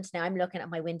moment now, I'm looking at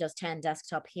my Windows 10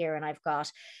 desktop here, and I've got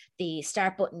the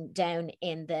start button down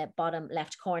in the bottom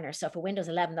left corner. So for Windows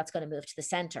 11, that's going to move to the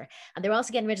center. And they're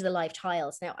also getting rid of the live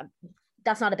tiles. Now,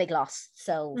 that's not a big loss.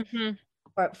 So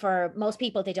for most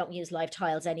people, they don't use live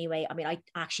tiles anyway. I mean, I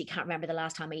actually can't remember the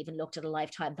last time I even looked at a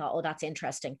live tile and thought, oh, that's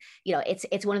interesting.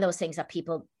 It's one of those things that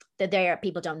people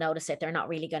don't notice it. They're not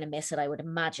really going to miss it, I would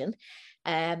imagine.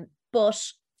 But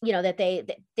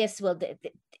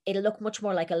it'll look much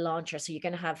more like a launcher. So you're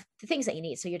going to have the things that you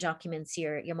need. So your documents,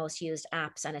 your most used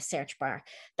apps, and a search bar.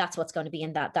 That's what's going to be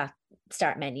in that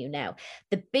start menu now.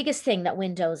 The biggest thing that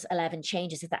Windows 11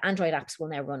 changes is that Android apps will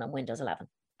now run on Windows 11.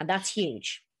 And that's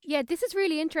huge. Yeah, this is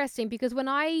really interesting, because when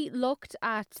I looked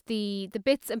at the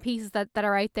bits and pieces that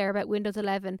are out there about Windows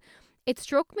 11, it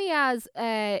struck me as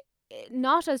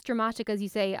not as dramatic, as you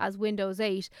say, as Windows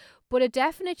 8, but a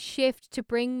definite shift to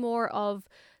bring more of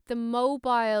the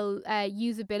mobile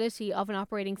usability of an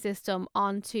operating system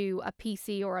onto a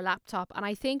PC or a laptop. And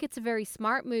I think it's a very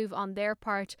smart move on their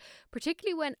part,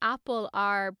 particularly when Apple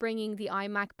are bringing the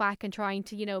iMac back and trying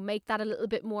to, make that a little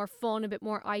bit more fun, a bit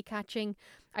more eye-catching.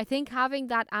 I think having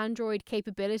that Android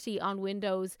capability on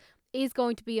Windows is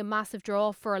going to be a massive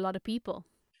draw for a lot of people.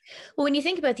 Well, when you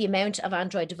think about the amount of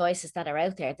Android devices that are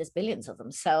out there, there's billions of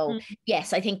them. So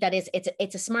yes, I think that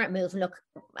it's a smart move. Look,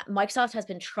 Microsoft has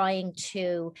been trying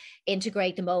to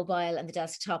integrate the mobile and the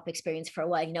desktop experience for a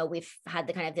while. We've had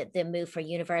the kind of the move for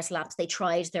universal apps. They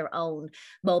tried their own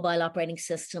mobile operating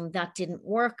system. That didn't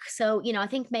work. So, I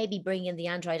think maybe bringing in the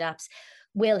Android apps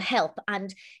will help.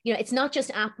 And it's not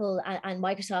just Apple and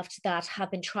Microsoft that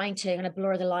have been trying to kind of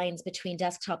blur the lines between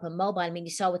desktop and mobile. I mean,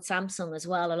 you saw with Samsung as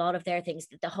well, a lot of their things.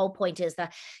 The whole point is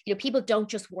that people don't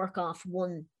just work off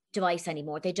one device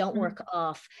anymore. They don't work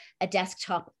off a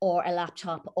desktop or a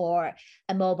laptop or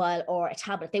a mobile or a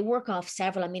tablet. They work off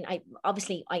several. I mean,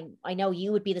 I know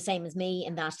you would be the same as me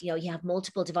in that you have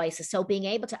multiple devices. So being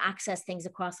able to access things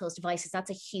across those devices,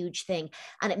 that's a huge thing,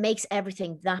 and it makes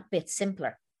everything that bit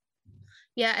simpler.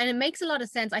 Yeah, and it makes a lot of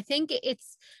sense. I think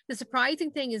it's the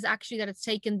surprising thing is actually that it's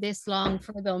taken this long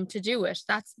for them to do it.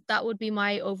 That would be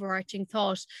my overarching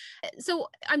thought. So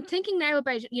I'm thinking now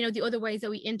about, the other ways that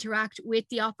we interact with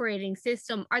the operating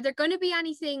system. Are there going to be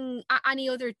any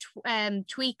other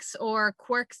tweaks or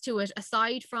quirks to it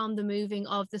aside from the moving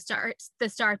of the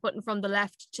start button from the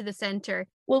left to the center?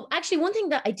 Well, actually, one thing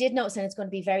that I did notice, and it's going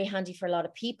to be very handy for a lot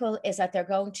of people, is that they're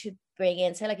going to bring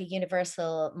in, say, like a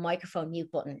universal microphone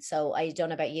mute button. So I don't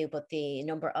know about you, but the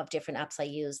number of different apps I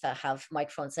use that have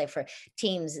microphones, say for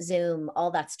Teams, Zoom,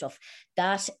 all that stuff,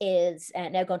 that is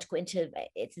now going to go into,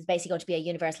 it's basically going to be a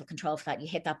universal control for that. You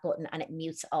hit that button and it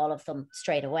mutes all of them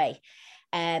straight away.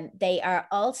 They are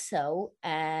also,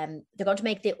 they're going to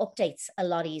make the updates a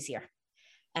lot easier.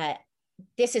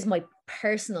 This is my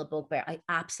personal bugbear. I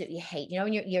absolutely hate, you know,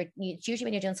 when it's usually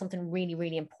when you're doing something really,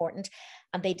 really important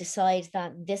and they decide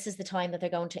that this is the time that they're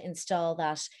going to install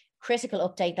that critical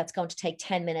update that's going to take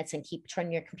 10 minutes and keep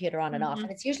turning your computer on and off.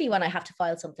 And it's usually when I have to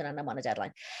file something and I'm on a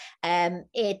deadline.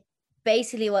 It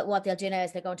basically what they'll do now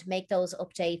is they're going to make those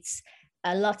updates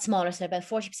a lot smaller, so about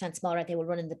 40% smaller. They will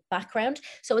run in the background.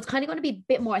 So it's kind of going to be a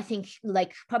bit more, I think,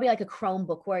 like probably like a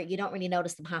Chromebook where you don't really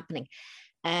notice them happening,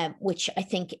 which I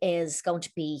think is going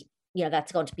to be, you know,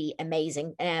 that's going to be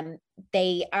amazing.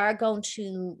 They are going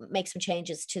to make some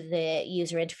changes to the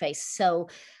user interface. So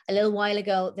a little while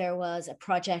ago, there was a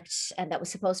project and that was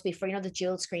supposed to be for, you know, the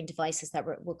dual screen devices that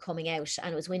were coming out,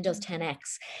 and it was Windows 10X,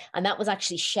 and that was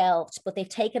actually shelved, but they've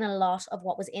taken a lot of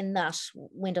what was in that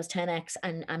Windows 10X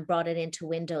and brought it into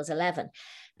Windows 11.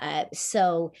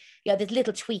 So, you know, there's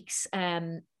little tweaks.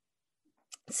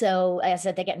 So as I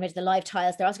said, they're getting rid of the live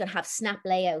tiles. They're also going to have snap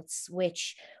layouts,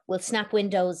 which will snap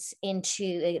windows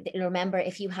into, remember,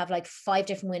 if you have like 5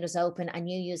 different windows open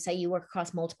and say you work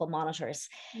across multiple monitors.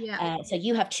 So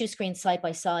you have 2 screens side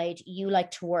by side. You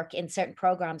like to work in certain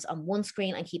programs on one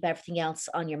screen and keep everything else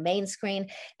on your main screen.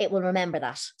 It will remember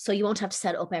that. So you won't have to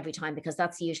set it up every time, because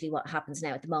that's usually what happens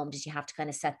now at the moment, is you have to kind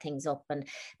of set things up and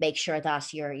make sure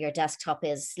that your desktop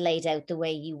is laid out the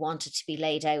way you want it to be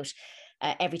laid out.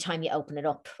 Every time you open it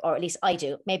up, or at least I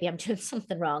do. Maybe I'm doing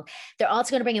something wrong. They're also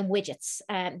going to bring in widgets.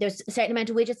 There's a certain amount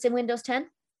of widgets in Windows 10,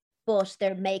 but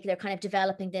they're kind of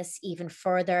developing this even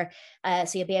further.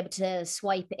 So you'll be able to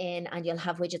swipe in and you'll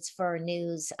have widgets for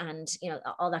news and, you know,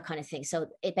 all that kind of thing. So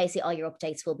basically all your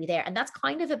updates will be there. And that's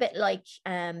kind of a bit like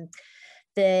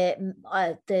the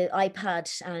iPad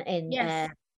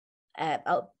in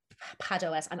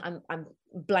PadOS. I'm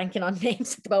blanking on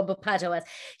names at the moment, but PadOS.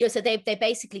 You know, so they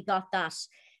basically got that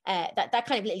that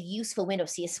kind of little useful window.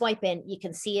 So you swipe in, you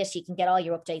can see it, you can get all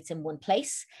your updates in one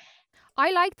place.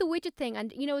 I like the widget thing,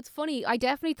 and you know, it's funny, I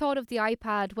definitely thought of the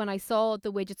iPad when I saw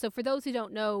the widget. So for those who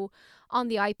don't know, on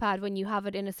the iPad, when you have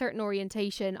it in a certain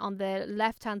orientation, on the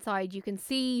left hand side you can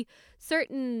see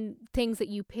certain things that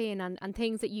you pin and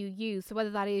things that you use. So whether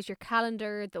that is your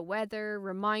calendar, the weather,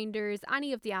 reminders,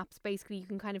 any of the apps, basically you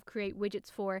can kind of create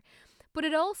widgets for. But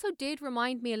it also did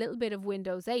remind me a little bit of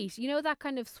Windows 8, you know, that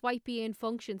kind of swipey in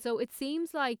function. So it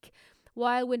seems like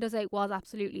while Windows 8 was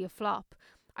absolutely a flop,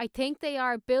 I think they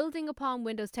are building upon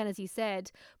Windows 10, as you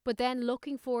said, but then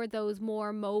looking for those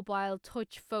more mobile,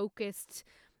 touch-focused,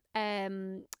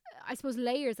 I suppose,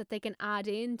 layers that they can add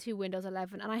into Windows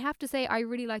 11. And I have to say, I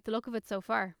really like the look of it so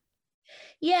far.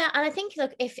 Yeah, and I think,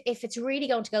 look, if it's really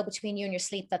going to go between you and your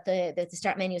sleep, that the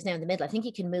start menu is now in the middle, I think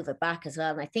you can move it back as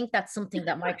well. And I think that's something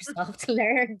that Microsoft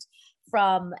learned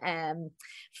from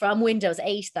Windows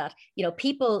 8, that, you know,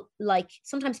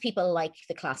 sometimes people like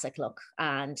the classic look.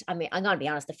 And I mean, I'm gonna be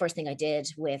honest, the first thing I did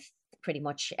with pretty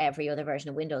much every other version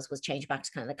of Windows was change back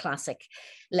to kind of the classic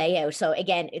layout. So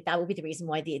again, that would be the reason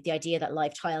why the idea that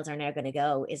live tiles are now going to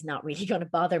go is not really going to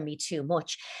bother me too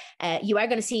much. You are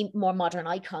going to see more modern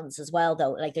icons as well,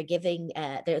 though. Like they're giving,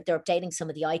 they're updating some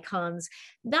of the icons.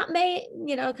 That may,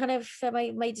 you know, kind of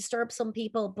may disturb some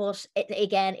people, but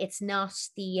again, it's not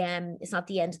the end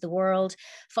of the world.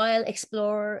 File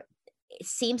Explorer, it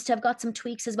seems to have got some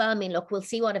tweaks as well. I mean, look, we'll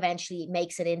see what eventually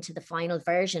makes it into the final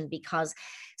version, because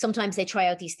sometimes they try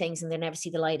out these things and they never see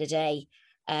the light of day.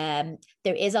 There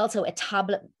is also a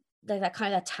tablet, that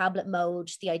kind of tablet mode,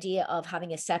 the idea of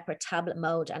having a separate tablet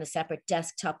mode and a separate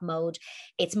desktop mode.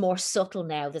 It's more subtle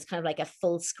now. There's kind of like a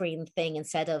full screen thing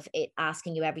instead of it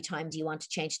asking you every time, do you want to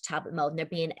change to tablet mode? And there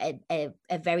being a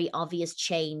very obvious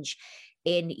change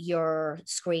in your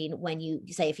screen when you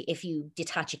say, if you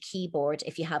detach a keyboard,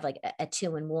 if you have like a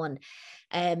 2-in-1.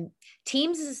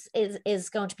 Teams is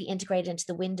going to be integrated into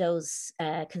the Windows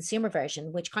consumer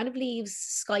version, which kind of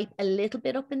leaves Skype a little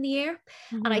bit up in the air.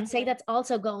 Mm-hmm. And I'd say that's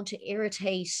also going to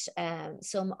irritate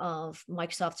some of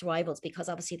Microsoft's rivals, because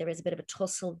obviously there is a bit of a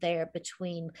tussle there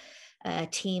between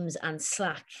Teams and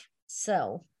Slack.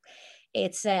 So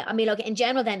it's I mean, look, in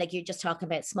general, then, like, you're just talking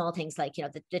about small things like, you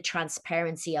know, the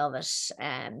transparency of it.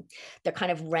 They're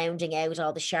kind of rounding out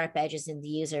all the sharp edges in the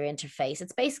user interface.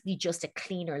 It's basically just a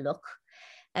cleaner look.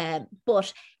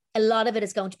 But a lot of it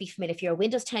is going to be familiar. If you're a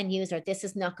Windows 10 user, this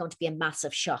is not going to be a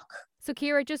massive shock. So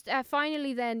Ciara, just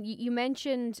finally then, you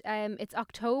mentioned it's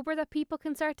October that people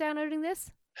can start downloading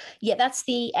this? Yeah, that's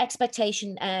the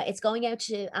expectation. It's going out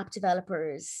to app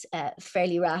developers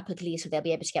fairly rapidly, so they'll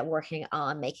be able to get working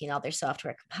on making all their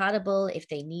software compatible if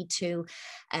they need to,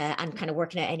 and kind of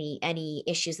working out any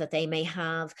issues that they may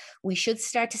have. We should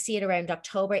start to see it around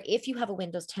October. If you have a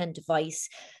Windows 10 device,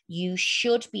 you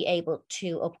should be able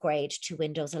to upgrade to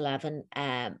Windows 11.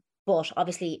 But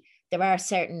obviously, there are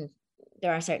certain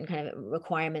kind of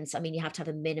requirements. I mean, you have to have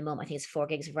a minimum, I think it's 4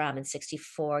 gigs of RAM and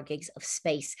 64 gigs of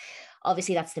space.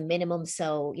 Obviously, that's the minimum.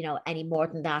 So, any more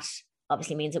than that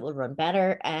obviously means it will run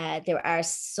better. There are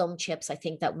some chips, I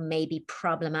think, that may be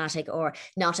problematic or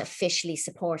not officially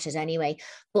supported anyway.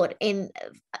 But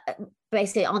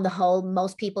basically, on the whole,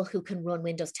 most people who can run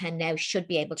Windows 10 now should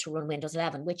be able to run Windows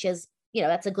 11, which is,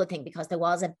 that's a good thing, because there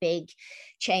was a big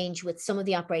change with some of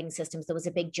the operating systems. There was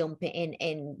a big jump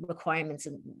in requirements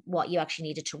and what you actually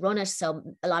needed to run it. So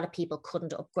a lot of people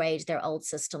couldn't upgrade their old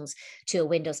systems to a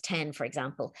Windows 10, for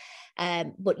example.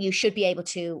 But you should be able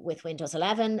to with Windows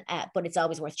 11, but it's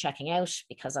always worth checking out,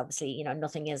 because obviously,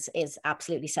 nothing is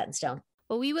absolutely set in stone.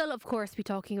 Well, we will, of course, be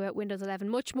talking about Windows 11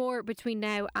 much more between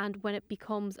now and when it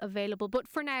becomes available. But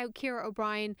for now, Ciara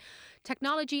O'Brien,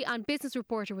 technology and business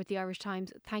reporter with the Irish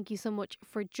Times, thank you so much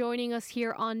for joining us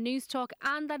here on News Talk.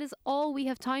 And that is all we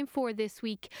have time for this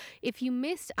week. If you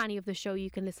missed any of the show,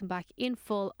 you can listen back in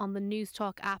full on the News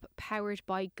Talk app powered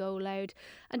by Go Loud.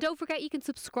 And don't forget, you can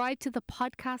subscribe to the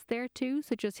podcast there too.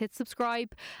 So just hit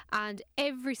subscribe, and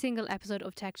every single episode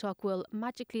of Tech Talk will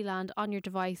magically land on your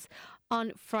device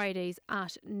on Fridays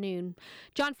at noon.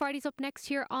 John Friday's up next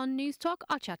here on News Talk.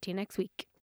 I'll chat to you next week.